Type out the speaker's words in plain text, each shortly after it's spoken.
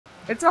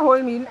It's a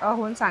whole meal, a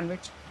whole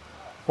sandwich.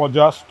 For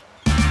just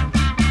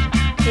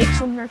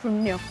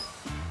 100.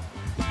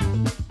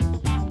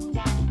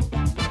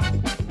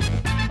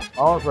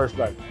 our first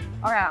life.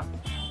 Oh yeah,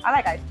 I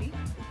like iced tea.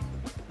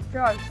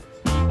 Sure.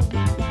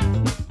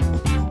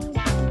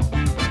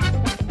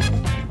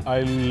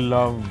 I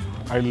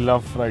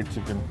love fried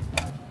chicken.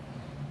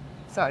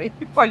 Sorry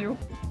for you.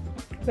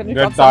 Can you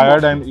Get chop some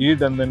tired more? and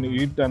eat and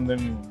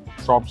then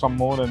chop some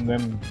more and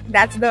then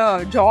That's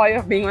the joy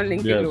of being on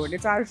LinkedIn Yes. Road.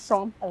 It's our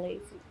shop.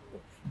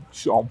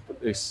 chop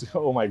this.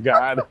 Oh my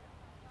god.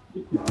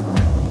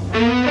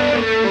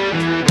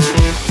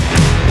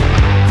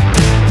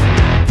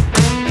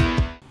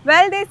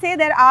 Well, they say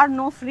there are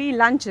no free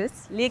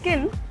lunches.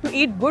 Lekin to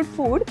eat good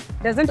food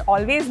doesn't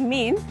always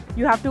mean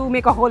you have to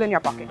make a hole in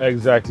your pocket.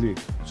 Exactly.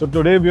 So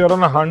today we are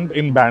on a hunt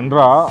in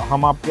Bandra.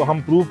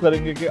 हम prove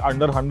करेंगे कि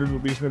under 100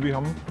 rupees में भी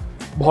हम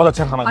बहुत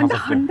अच्छा खाना खा Under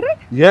सकते हैं. 100?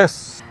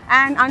 Yes.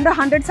 And under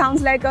 100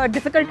 sounds like a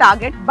difficult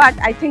target, but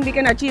I think we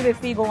can achieve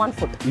if we go on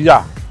foot.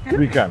 Yeah, है ना?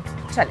 we can.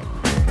 Chale.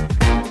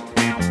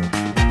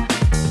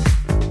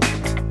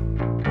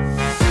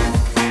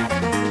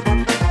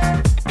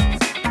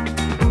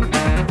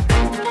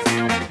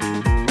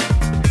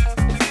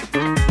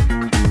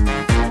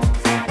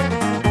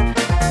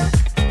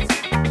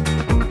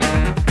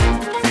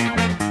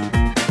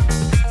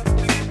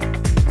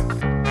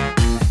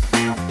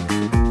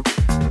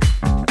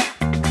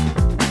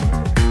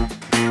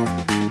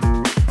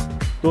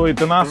 तो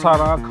इतना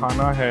सारा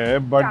खाना है,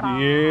 but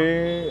ये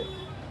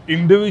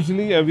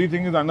individually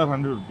everything is under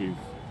 100 rupees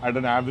at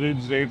an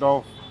average rate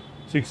of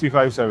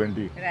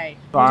 65-70. Right.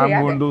 So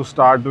I'm going to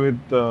start with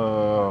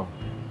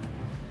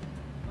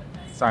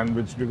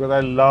sandwich because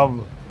I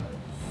love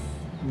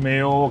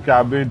mayo,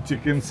 cabbage,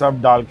 chicken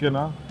सब डाल के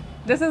ना.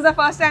 This is the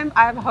first time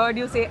I've heard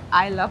you say,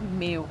 I love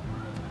mayo.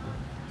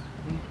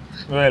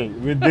 Well,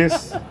 with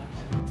this.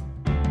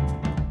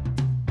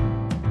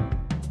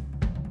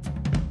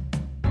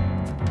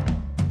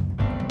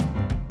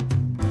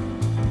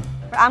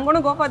 But I'm going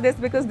to go for this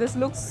because this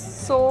looks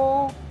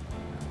so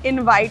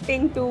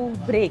inviting to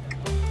break.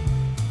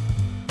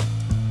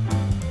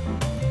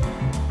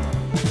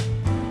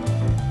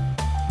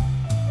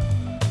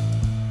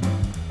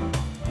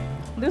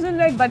 This is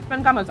like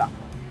bachpan ka maza.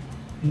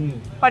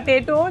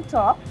 Potato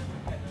chop.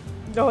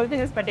 The whole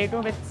thing is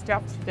potato with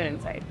stuffed chicken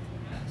inside.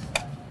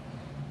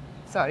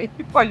 Sorry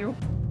for you.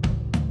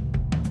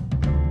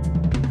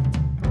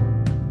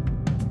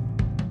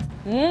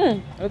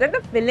 Look at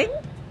the filling.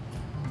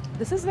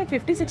 This is like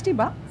 50-60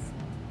 bucks.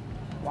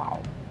 Wow,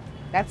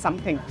 that's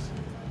something.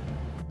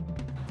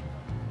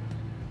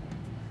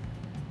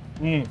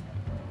 You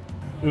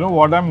know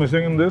what I'm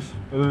missing in this?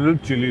 A little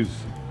chilies.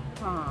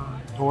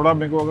 थोड़ा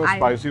मेरे को अगर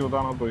spicy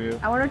होता ना तो ये.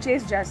 I want to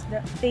taste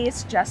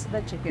just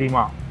the chicken.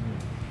 Keema.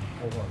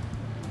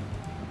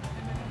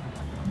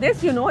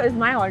 This, you know, is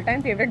my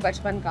all-time favorite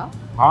बचपन का.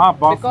 हाँ,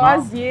 puff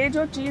Because ये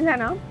जो चीज़ है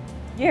ना,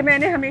 ये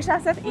मैंने हमेशा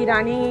सिर्फ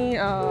ईरानी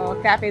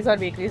कैफेज और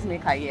बेकरीज में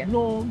खाई है.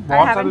 No,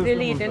 I haven't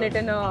really eaten it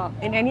in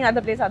any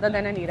other place other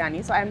than an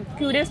Irani. So I'm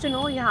curious to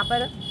know यहाँ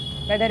पर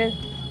whether it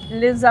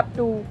lives up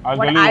to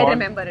what I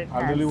remember it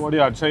I'll as. tell you what, ये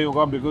अच्छा ही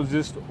होगा because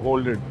just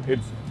hold it.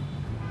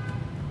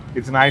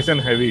 It's nice and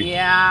heavy.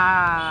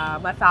 Yeah,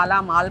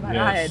 मसाला माल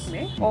भरा है Yes.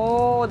 इसमें.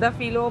 Oh, the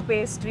phyllo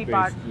pastry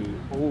part. Pastry.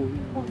 Oh.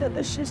 Oh, the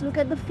dishes. Look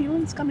at the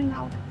fumes coming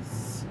out.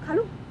 खा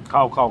लो.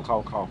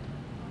 खाओ.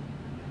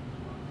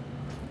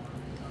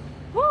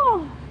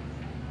 Oh.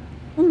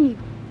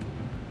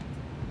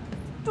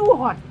 Too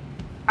hot.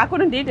 I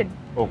couldn't eat it.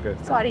 Okay.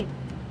 Sorry.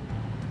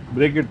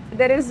 Break it.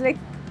 There is like,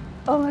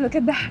 oh, look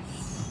at that.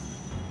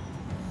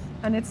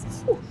 And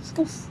it's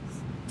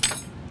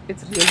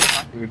really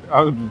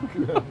hot.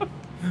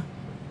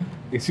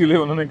 इसीलिए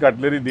उन्होंने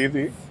cutlery दी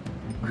थी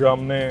जो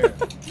हमने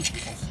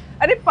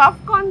अरे puff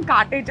कौन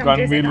काटे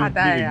चमचे से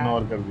खाता है यार.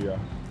 इग्नोर कर दिया.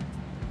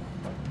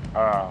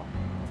 हाँ.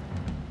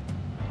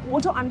 वो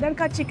जो अंदर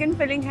का चिकन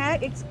फिलिंग है,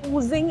 it's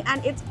oozing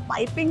and it's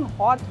piping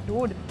hot,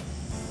 dude.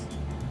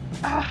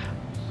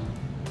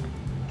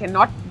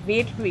 Cannot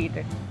wait to eat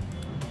it.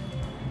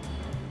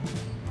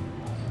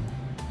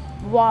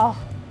 Wow.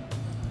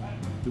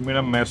 You made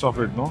a mess of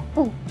it, no?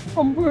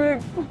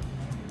 Complete.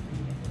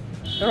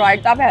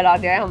 रायता फैला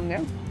दिया है हमने.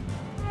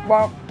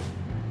 Wow.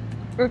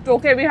 It's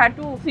okay. We had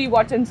to see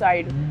what's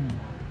inside.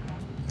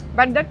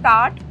 But the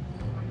tart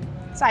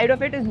side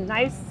of it is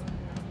nice,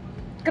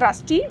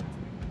 crusty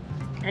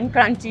and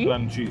crunchy.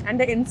 And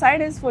the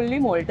inside is fully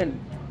molten.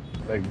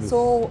 Like this.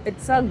 So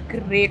it's a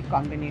great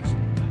combination.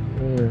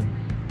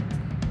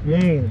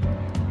 You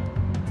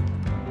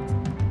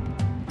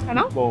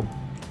know? Oh.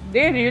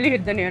 They really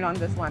hit the nail on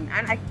this one.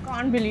 And I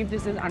can't believe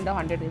this is under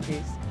 100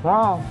 rupees.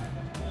 Wow.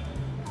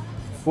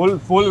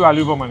 Full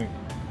value for money.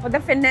 For the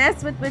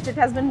finesse with which it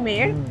has been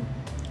made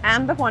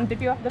and the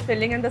quantity of the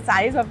filling and the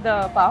size of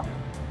the puff,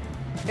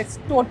 it's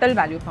total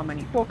value for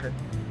money. Total.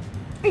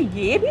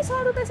 ये भी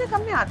 100 रुपए से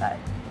कम में आता है.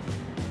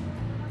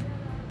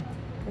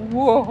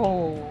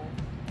 Whoa.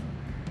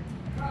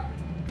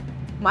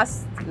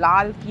 Must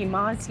lal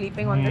keema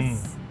sleeping on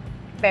this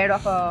bed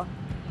of a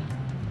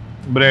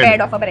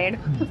bed of a bread.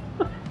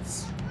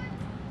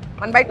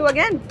 1 by 2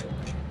 again.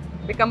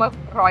 Become a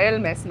royal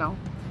mess now.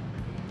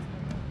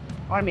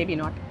 Or maybe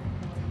not.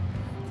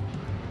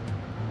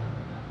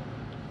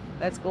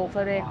 Let's go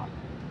for it.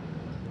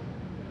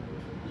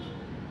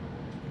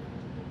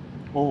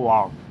 Oh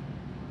wow.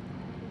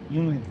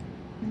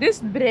 This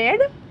bread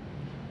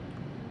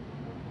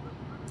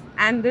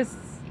and this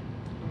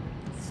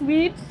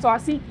sweet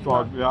saucy keema.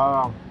 So,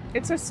 yeah.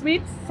 It's a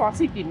sweet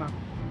saucy keema.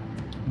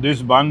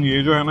 This bun,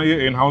 ये जो है ना,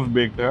 ये in-house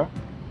baked है.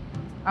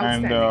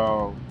 And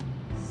Outstanding.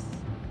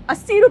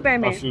 80 रुपए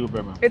में. 80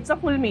 रुपए में. It's a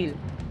full meal.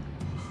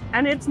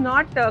 And it's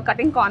not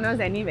cutting corners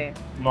anywhere.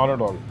 Not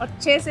at all.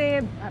 अच्छे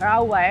से भरा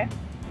हुआ है.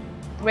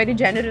 Very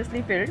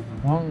generously filled.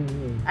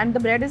 And the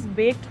bread is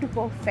baked to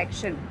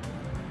perfection.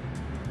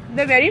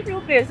 There are very few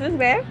places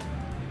where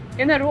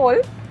in a roll,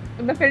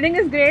 if the filling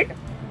is great,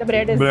 the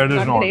bread is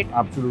not great.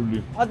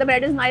 Absolutely. Or the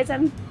bread is nice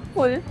and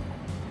full,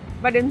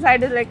 but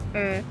inside is like,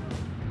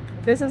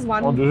 this is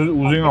one this is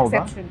oozing out,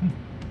 exception.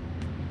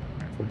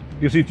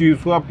 किसी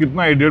चीज को आप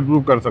कितना idiot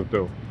proof कर सकते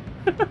हो?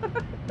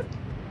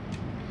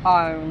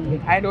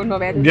 I don't know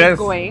where this is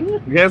going.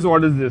 Guess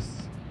what is this?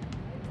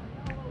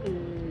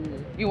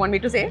 You want me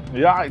to say?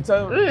 Yeah, it's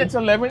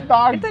a lemon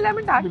tart. It's a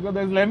lemon tart. Because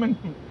there's lemon.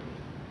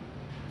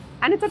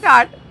 And it's a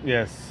tart.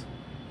 Yes.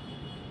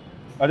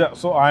 Acha,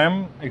 so I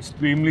am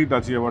extremely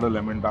touchy about a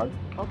lemon tart.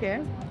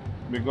 Okay.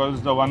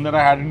 Because the one that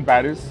I had in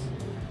Paris,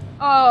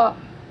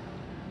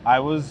 I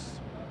was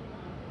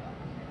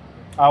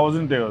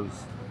in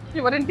tears.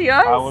 You were in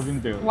tears? I was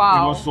in tears.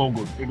 Wow. It was so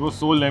good. It was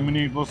so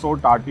lemony. It was so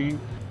tarty.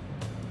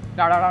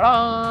 Da da da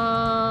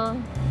da.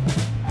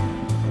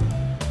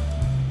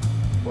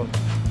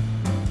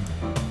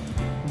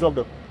 Dropped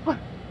it.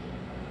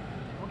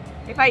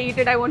 If I eat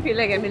it, I won't feel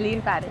like Emily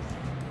in Paris.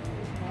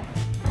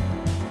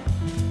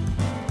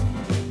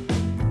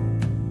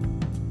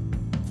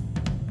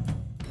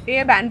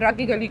 ये बैंड्रा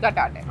की गली का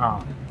tart है, हाँ,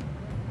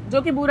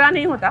 जो कि बुरा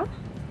नहीं होता.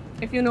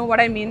 If you know what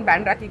I mean,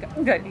 Bandra की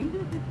गली.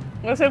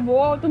 वैसे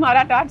वो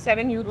तुम्हारा टार्ट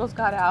 7 euros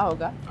का रहा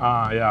होगा.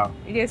 हाँ, yeah.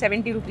 ये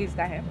 70 rupees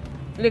का है.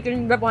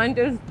 लेकिन the point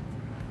is,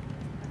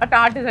 a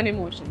tart is an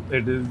emotion.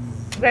 It is.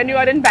 When you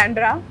are in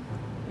Bandra,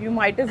 you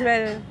might as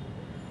well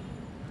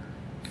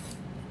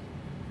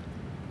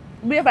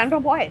be a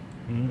Bandra boy.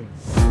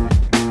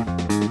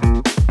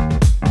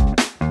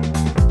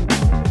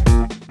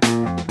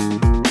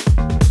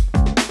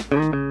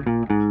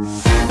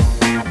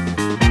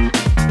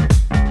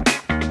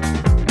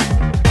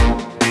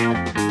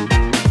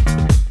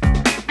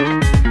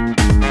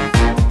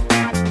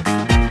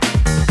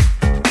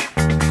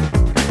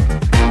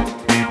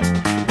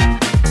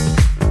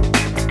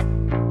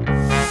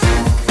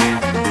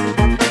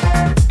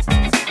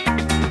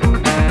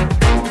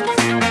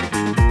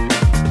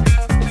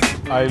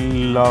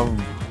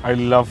 I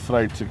love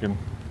fried chicken.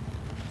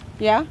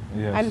 Yeah?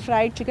 Yes. And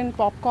fried chicken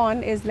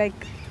popcorn is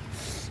like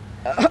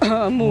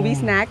a movie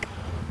snack,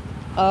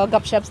 a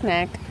gupshup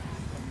snack,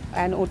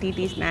 an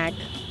OTT snack.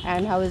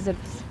 And how is it?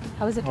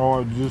 How is it?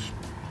 Oh,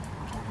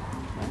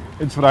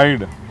 it's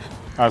fried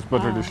as per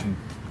tradition.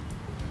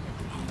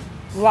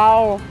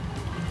 Wow.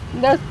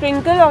 The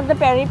sprinkle of the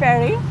peri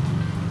peri.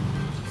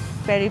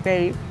 Peri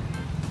peri.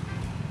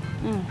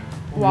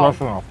 Wow.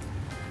 Just enough.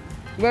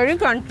 Very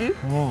crunchy.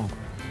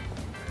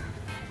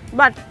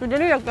 But तुझे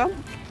नहीं लगता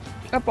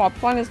कि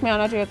popcorn इसमें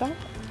आना चाहिए था?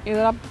 ये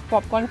ज़रा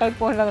पॉपकॉर्न टाइप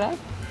को लग रहा है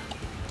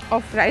और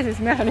फ्राइज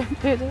इसमें आने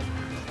चाहिए थे.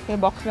 ये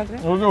बॉक्स लग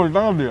रहा है. उसने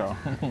उल्टा कर दिया.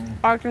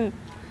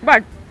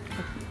 But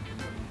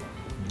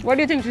what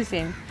do you think she is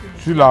saying?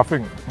 She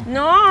laughing.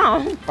 No.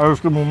 और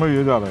उसके मुंह में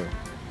ये जा रहा है.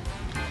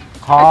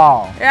 खा.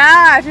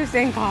 या शी इज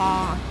सेइंग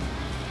खा.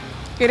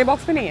 तेरे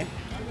बॉक्स पे नहीं है.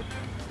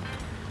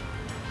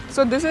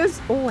 सो दिस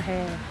इज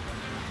है.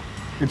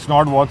 It's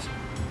not what's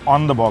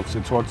on the box,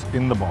 it's what's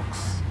in the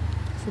box.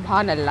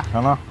 Subhan Allah.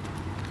 है ना?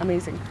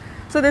 Amazing.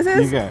 So this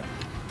is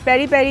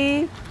peri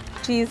peri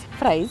cheese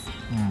fries.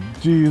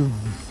 Cheese.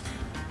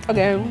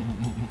 Again.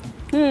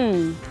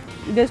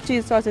 This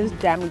cheese sauce is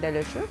damn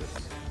delicious.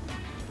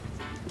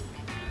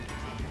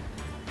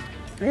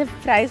 ये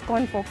fries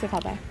कौन fork से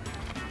खाता है?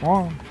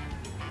 Oh.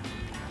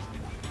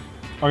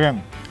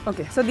 Again.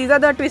 Okay, so these are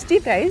the twisty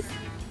fries.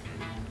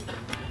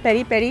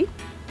 Peri peri,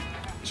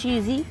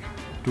 cheesy,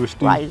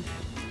 Twisty. fries.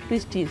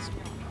 Twisties.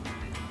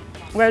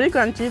 Very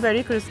crunchy,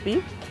 very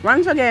crispy.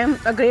 Once again,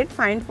 a great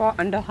find for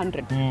under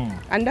 100.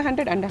 Under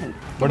 100, under 100.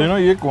 But you know,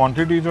 ये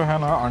quantity जो है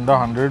ना under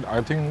 100,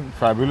 I think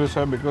fabulous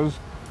है because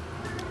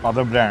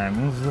other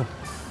brands,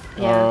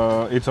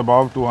 it's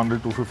above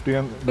 200, 250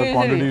 and the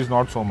quantity is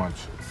not so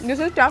much. This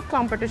is tough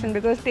competition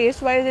because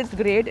taste-wise it's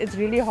great. It's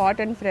really hot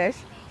and fresh,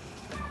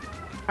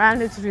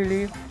 and it's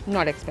really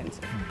not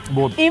expensive.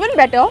 Both. Even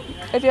better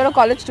if you're a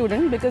college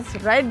student because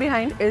right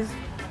behind is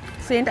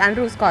St.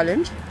 Andrew's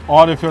College.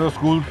 Or if you're a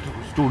school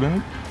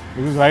student,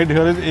 because right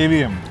here is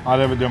AVM,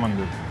 Arya Vidya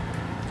Mandir.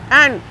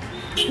 And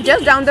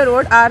just down the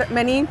road are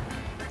many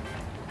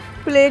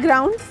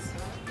playgrounds.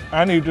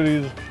 And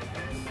eateries.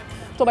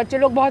 तो बच्चे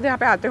लोग बहुत यहाँ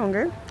पे आते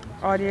होंगे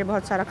और ये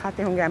बहुत सारा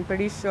खाते होंगे. I'm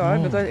pretty sure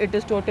because it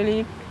is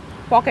totally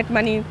pocket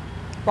money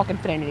Pocket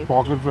friendly.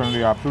 Pocket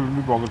friendly,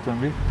 absolutely pocket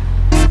friendly.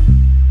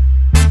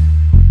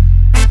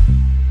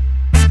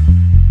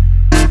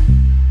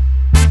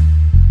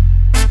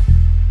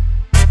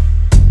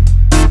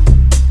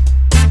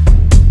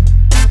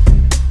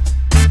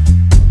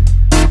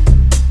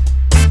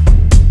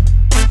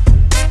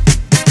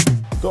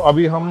 तो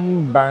अभी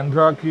हम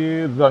बांद्रा के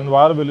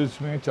रनवार विलेज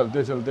में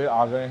चलते चलते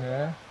आ गए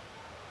हैं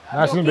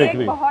नेशनल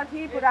बेकरी। बहुत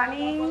ही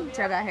पुरानी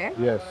जगह है।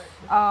 Yes.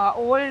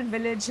 Old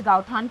village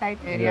गाउठान type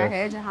area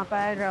है जहाँ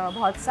पर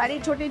बहुत सारी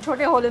छोटे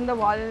छोटे whole in the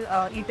wall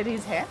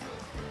eateries है।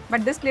 But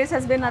this place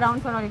has been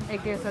around for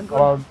like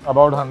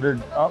about 100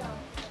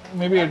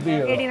 maybe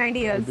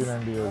 80-90 years.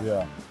 80-90 years,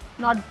 yeah.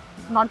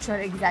 Not sure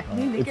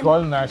exactly. It's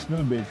called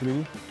National Bakery.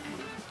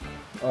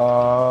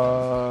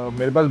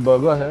 मेरे पास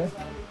बर्गर है,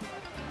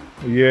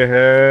 ये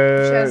है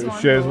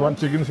शेजवान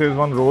चिकन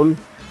शेजवान रोल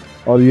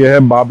और ये है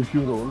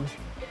barbecue role.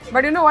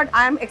 But you know what?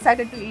 I am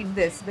excited to eat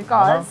this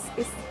because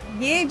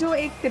ये जो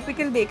एक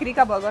typical बेकरी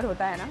का बर्गर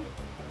होता है ना,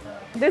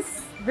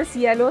 this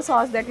yellow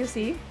sauce that you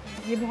see,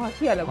 ये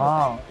बहुत ही अलग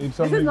होता है।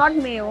 This is not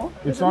mayo,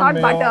 this is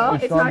not butter,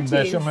 it's not cheese.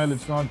 Bechamel,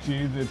 it's not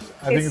cheese.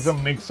 I think it's a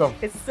mix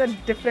of. It's a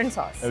different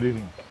sauce.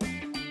 Everything.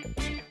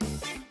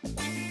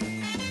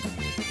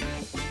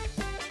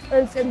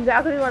 It's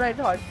exactly what I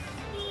thought.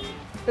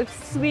 It's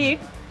sweet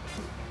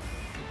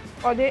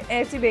और ये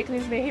ऐसी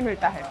bakeries में ही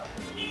मिलता है।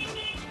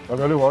 I'll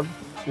tell you what,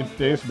 it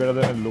tastes better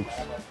than it looks.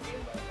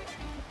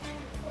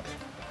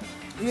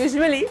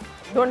 Usually,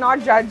 do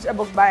not judge a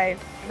book by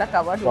the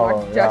cover. Do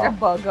not judge a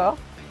burger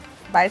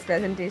by its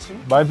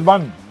presentation. By its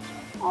bun.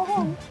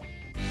 Oh.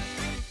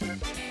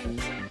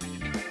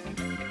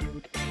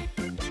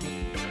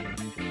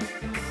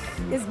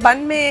 इस बन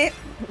में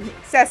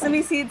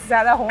sesame seeds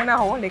ज़्यादा हो ना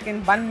हो,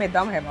 लेकिन बन में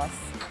दम है बस।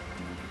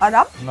 और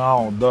अब? Now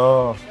the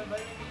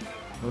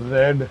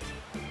red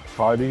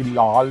fiery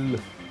lal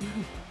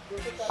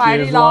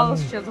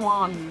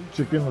Schezwan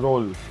chicken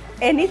roll.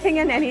 Anything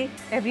and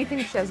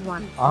everything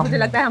Schezwan. मुझे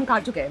लगता है हम खा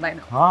चुके हैं by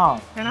now।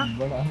 हाँ, है ना?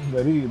 But I'm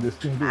very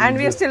distinct. And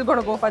we are still going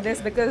to go for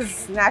this because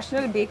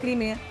National Bakery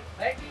में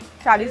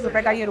 40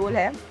 रुपए का ये रोल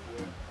है,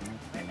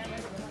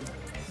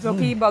 जो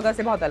कि बर्गर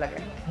से बहुत अलग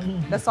है।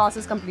 The sauce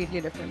is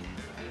completely different।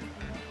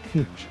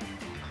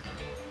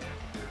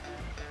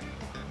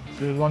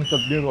 Schezwan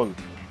chutney role.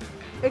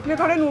 इसमें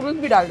थोड़े नूडल्स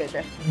भी डाल देते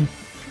हैं,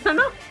 है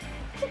ना?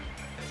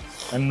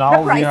 And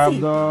now we have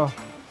the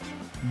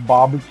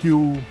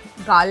barbecue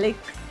garlic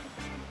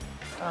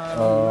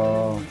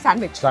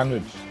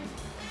sandwich.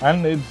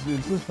 And it's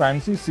this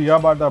fancy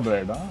ciabatta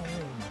bread, huh?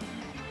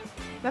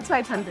 That's why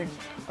it's 100.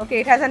 Okay,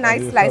 it has a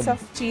nice slice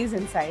of cheese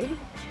inside.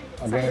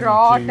 Some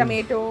raw cheese,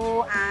 tomato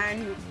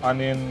and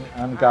onion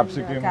and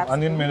capsicum.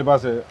 Onion मेरे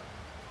पास है.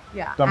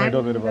 Yeah.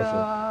 Tomato मेरे पास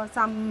है.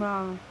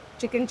 Some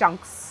chicken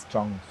chunks.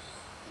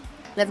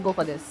 Let's go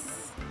for this.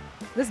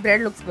 This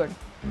bread looks good.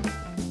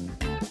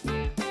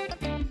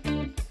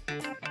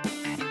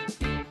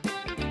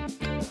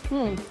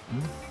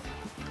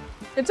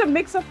 It's a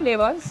mix of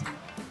flavors.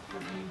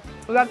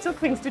 Lots of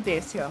things to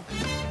taste here.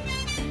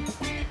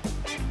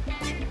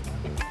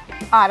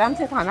 आराम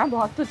से खाना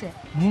बहुत कुछ है।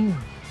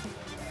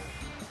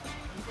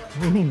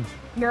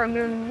 The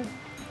onion,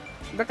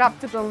 the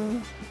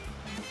capsicum,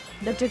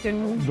 the chicken,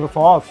 the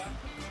sauce.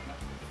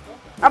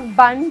 A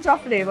bunch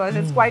of flavors.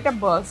 It's quite a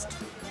burst,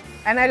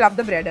 and I love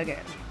the bread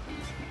again.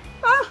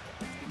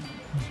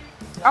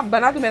 अब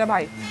बना तो मेरा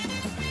भाई।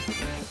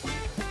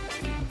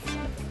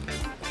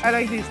 I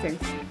like these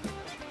things.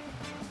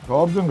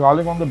 Herbs and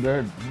garlic on the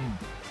bread.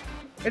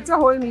 It's a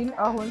whole meal,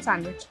 a whole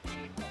sandwich.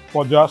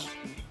 For just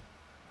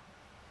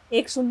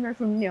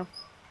 100।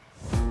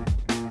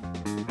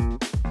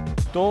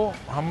 तो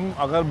हम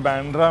अगर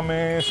बांद्रा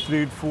में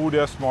street food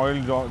या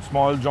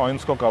स्मॉल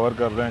जॉइंट्स को कवर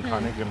कर रहे हैं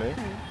खाने के लिए,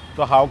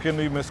 तो how can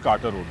we miss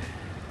quarter road?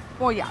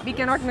 Oh yeah, we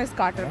cannot miss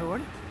Carter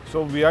Road.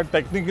 So we are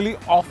technically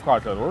off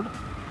Carter Road,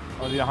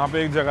 और यहाँ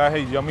पे एक जगह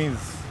है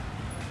Yummies.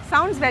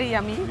 Sounds very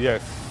yummy.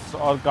 Yes.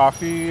 और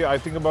काफ़ी I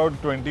think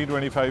about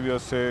 20-25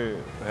 years से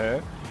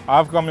है।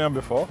 I've come here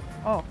before.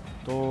 Oh.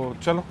 तो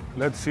चलो,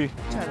 let's see.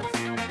 चलो।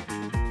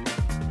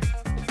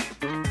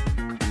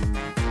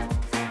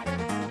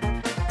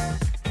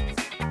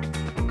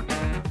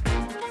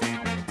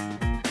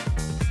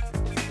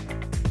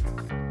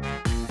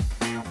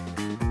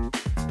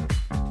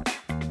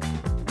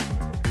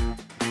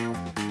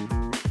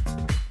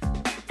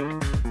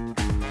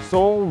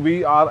 So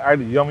we are at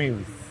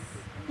Yummies.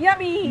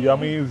 Yummy.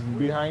 Yummies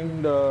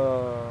behind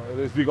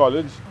Rashid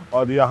College,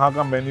 और यहाँ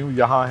का मेन्यू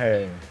यहाँ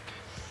है।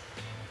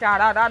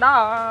 Da-da-da-da.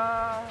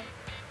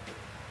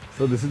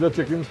 So this is the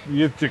chicken.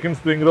 ये chicken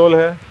spring roll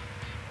है,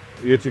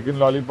 ये chicken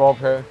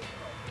lollipop है,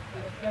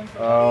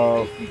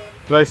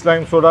 fresh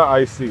lime soda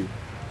icy.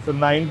 So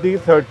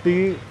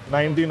 90-30,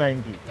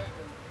 90-90.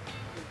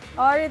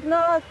 और इतना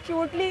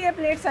क्यूटली ये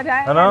प्लेट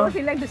सजाया है, I don't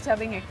feel like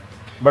disturbing it.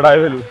 But I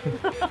will.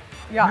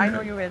 Yeah, I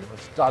know you will.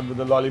 Start with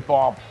the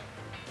lollipop.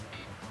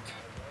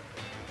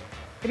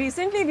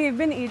 Recently, we've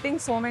been eating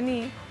so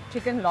many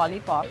chicken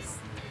lollipops.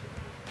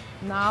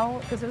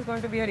 Now, this is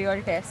going to be a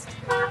real test.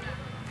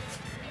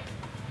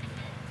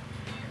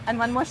 And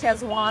one more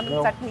Szechuan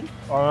chutney.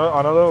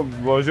 Another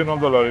version of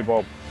the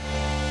lollipop.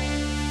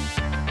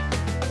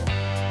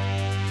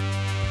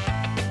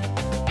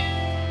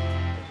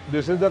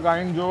 This is the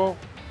kind जो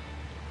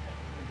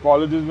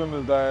colleges में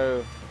मिलता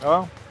है,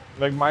 huh?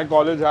 Like my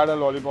college had a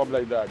lollipop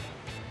like that.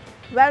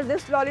 Well,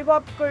 this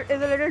lollipop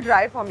is a little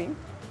dry for me,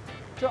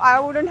 so I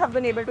wouldn't have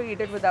been able to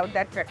eat it without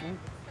that chutney.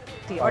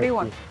 What do you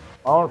want?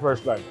 I want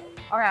fresh lime.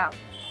 Oh yeah,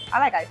 I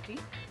like iced tea.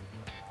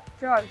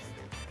 Sure.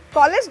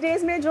 College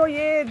days में जो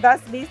ये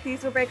 10, 20,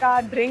 30 रुपए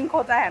का drink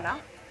होता है ना,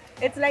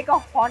 it's like a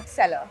hot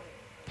seller.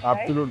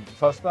 Absolute.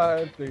 सस्ता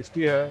है,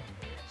 tasty है.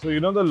 So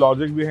you know the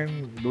logic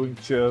behind doing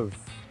cheers.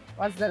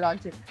 What's the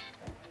logic?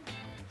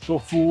 So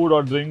food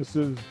or drinks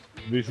is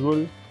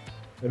visual,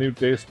 and you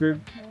taste it,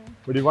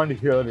 but you can't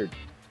hear it.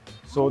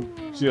 So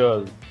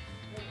cheers.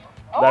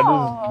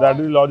 Oh. That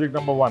is logic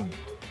number one.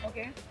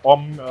 Okay.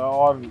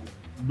 Or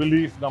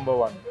belief number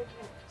one.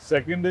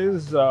 Second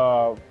is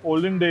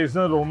olden days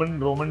na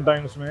Roman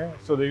times में,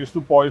 so they used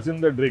to poison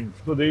the drinks.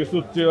 So they used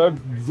to cheer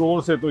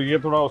जोर से, तो ये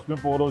थोड़ा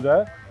उसमें pour हो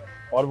जाए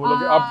और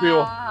बोलोगे अब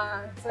पियो.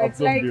 So it's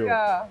like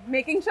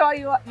making sure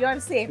you're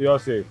safe. You're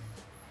safe.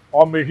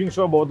 Or making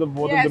sure both of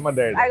them are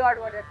dead. I got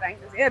what you're trying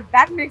to say. Yeah,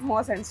 that makes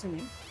more sense to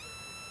me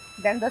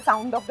than the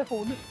sound of the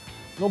food.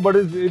 No, but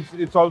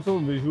it's also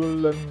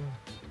visual and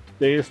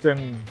taste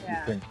and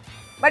thing.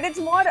 But it's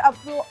more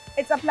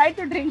it's applied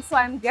to drinks, so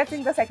I'm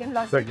guessing the second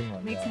logic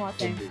makes more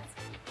sense.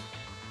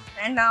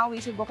 And now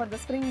we should go for the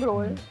spring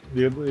roll.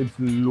 Yeah, it's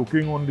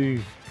looking on the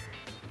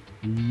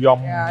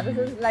yum. Yeah, this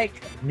is like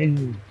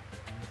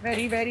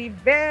very, very,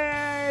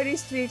 very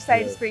street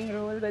side spring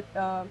roll with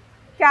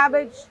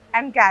cabbage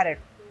and carrot.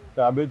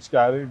 Cabbage,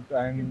 carrot,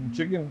 and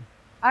chicken.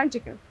 And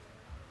chicken.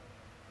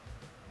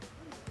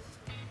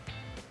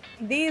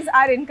 These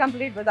are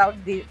incomplete without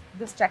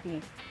this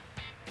chutney.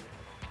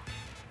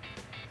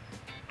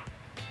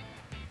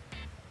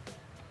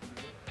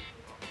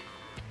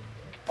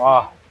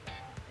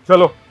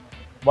 Chalo.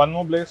 One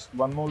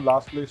more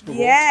last place to go.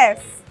 Yes.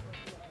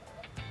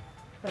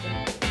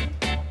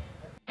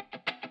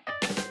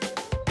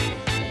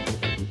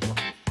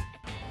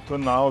 So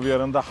now we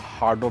are in the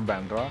heart of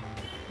Bandra,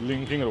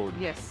 linking road.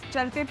 Yes.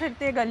 चलते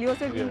फिरते गलियों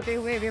से घूमते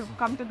हुए we have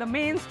come to the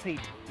main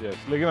street. Yes.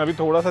 लेकिन अभी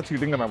थोड़ा सा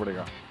cheating करना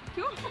पड़ेगा.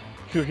 क्यों?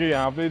 क्योंकि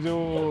यहाँ पे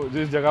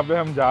जिस जगह पे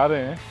हम जा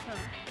रहे हैं,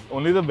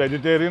 only the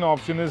vegetarian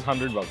option is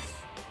 $100.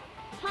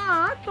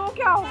 हाँ, तो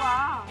क्या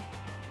हुआ?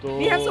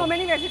 We have so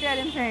many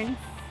vegetarian friends.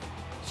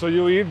 So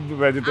you eat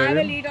vegetarian.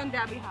 I will eat on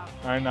their behalf.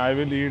 And I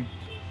will eat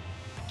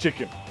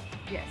chicken.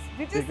 Yes,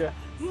 which is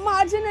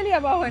marginally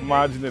above $100.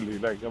 Marginally,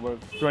 like about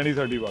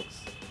 $20-30.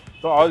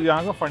 तो और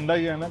यहाँ का फंडा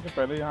ये है ना कि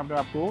पहले यहाँ पे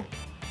आपको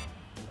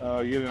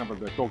ये देना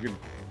पड़ता है टोकन.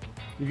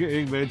 ठीक है,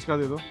 एक वेज का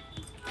दे दो.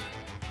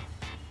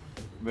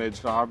 वेज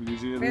का आप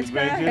लीजिए. वेज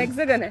का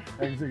हेक्सागन है.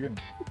 हेक्सागन.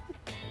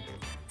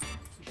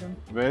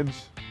 वेज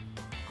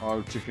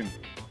और chicken.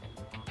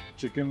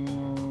 Chicken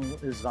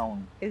is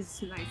round.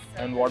 Is nice.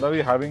 And what are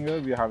we having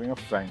here? We are having a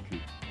Frankie.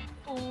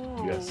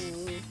 Oh. Yes.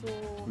 So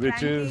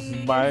which is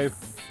my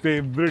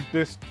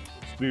favoriteest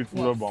street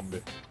food of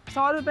Bombay.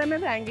 100 रुपए में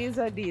Frankie is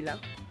a deal.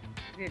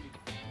 Really.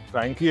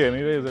 Frankie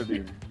anyway is a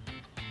deal.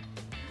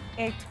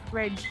 एक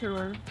veg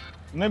roll.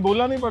 नहीं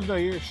बोलना नहीं पड़ता,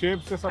 ये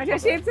shape से सब. अच्छा,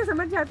 shape से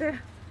समझ जाते हैं.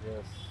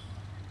 Yes.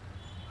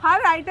 हर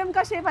item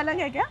का shape अलग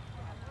है क्या?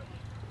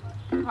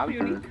 How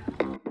unique.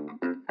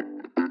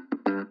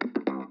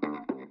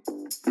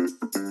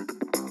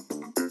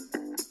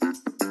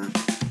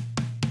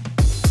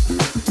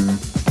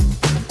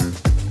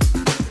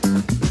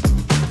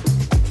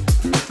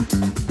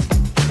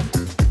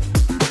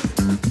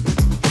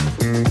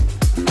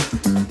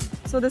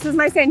 So this is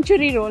my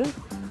century roll,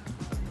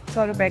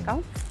 100 रुपए का,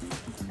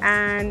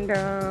 and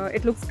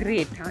it looks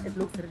great. It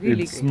looks really great.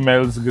 It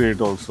smells great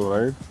also,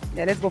 right?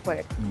 Yeah, let's go for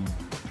it.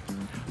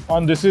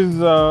 And this is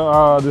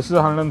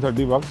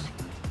 $130.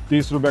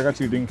 30 रुपए का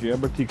cheating किया,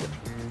 but ठीक है.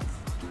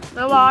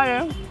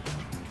 Wow.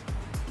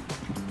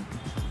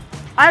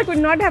 I could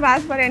not have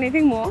asked for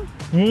anything more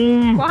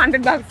for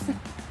 $100.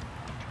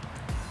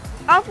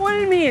 A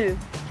full meal,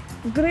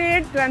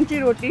 great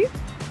crunchy roti,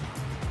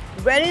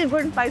 very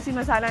good spicy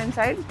masala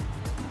inside.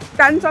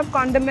 Tons of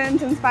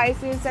condiments and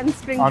spices and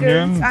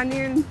sprinkles,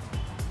 onion.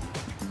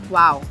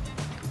 Wow.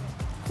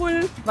 Full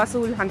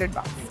vasool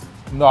 $100.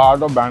 In the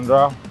heart of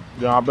Bandra,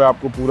 जहाँ पे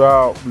आपको पूरा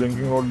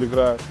linking road दिख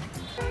रहा है.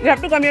 You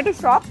have to come here to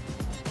shop,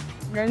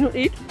 then you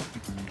eat,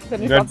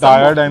 then you get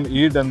tired and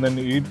eat and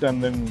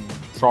then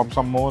shop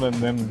some more and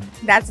then.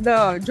 That's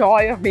the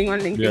joy of being on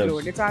linking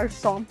road. It's our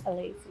shop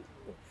place.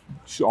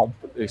 Shop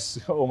place.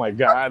 Oh my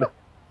God.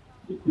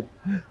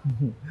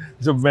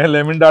 जब मैं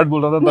lemon tart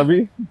बोल रहा था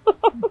तभी.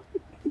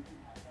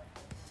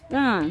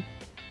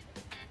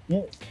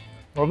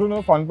 Also,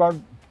 no fun part.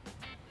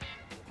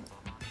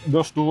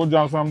 The store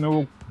जहाँ से हमने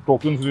वो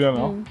tokens लिया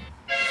ना,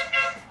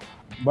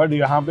 but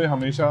यहाँ पे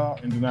हमेशा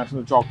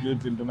international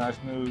chocolates,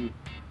 international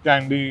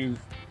candies,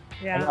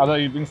 and other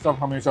eating stuff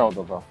हमेशा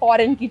होता था.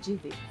 Foreign की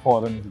चीजें.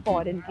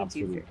 Foreign की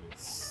चीजें.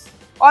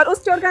 और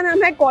उस स्टोर का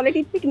नाम है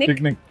quality picnic,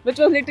 Picnic. which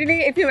was literally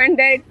if you went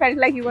there it felt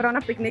like you were on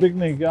a picnic.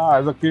 Picnic, yeah,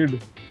 as a kid.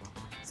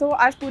 So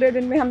आज पूरे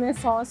दिन में हमने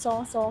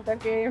 100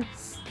 करके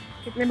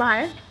कितने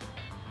बहाए?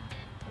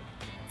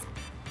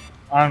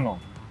 I don't know.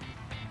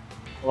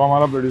 वो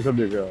हमारा प्रोड्यूसर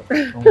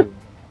देखेगा।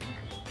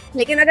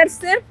 लेकिन अगर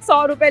सिर्फ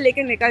 100 रुपए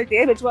लेके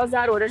निकलते, which was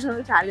our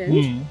original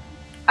challenge,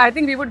 I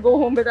think we would go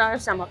home with our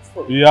stomachs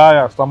full.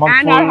 Yeah, stomach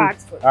And full, our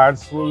hearts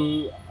full.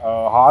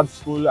 Hearts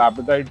full,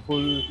 appetite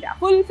full. Yeah,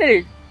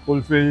 fulfilled.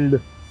 Fulfilled.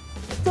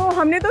 तो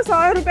हमने तो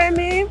 100 रुपए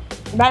में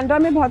बांद्रा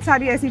में बहुत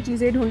सारी ऐसी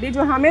चीजें ढूंढी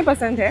जो हमें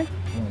पसंद है,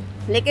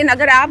 लेकिन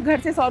अगर आप घर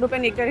से 100 रुपए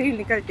लेकर ही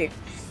निकलते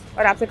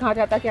और आपसे कहा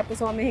जाता कि आपको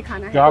 100 में ही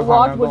खाना है, तो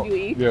what would you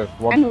eat? Yes,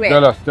 what? And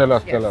where?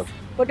 Tell us.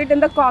 Put it in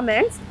the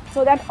comments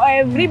so that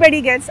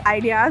everybody gets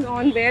ideas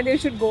on where they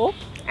should go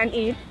and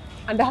eat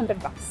under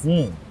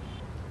 $100.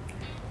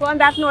 So on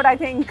that note, I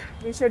think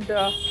we should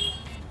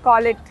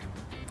call it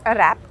a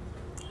wrap.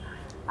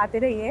 आते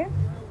रहिए,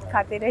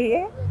 खाते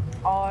रहिए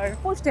और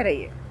पूछते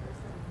रहिए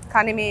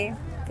खाने में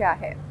क्या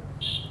है।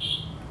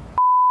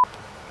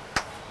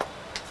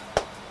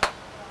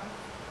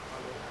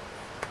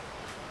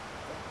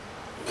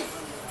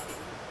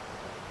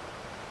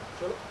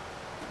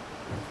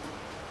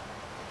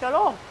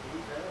 चलो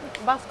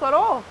बस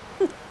करो।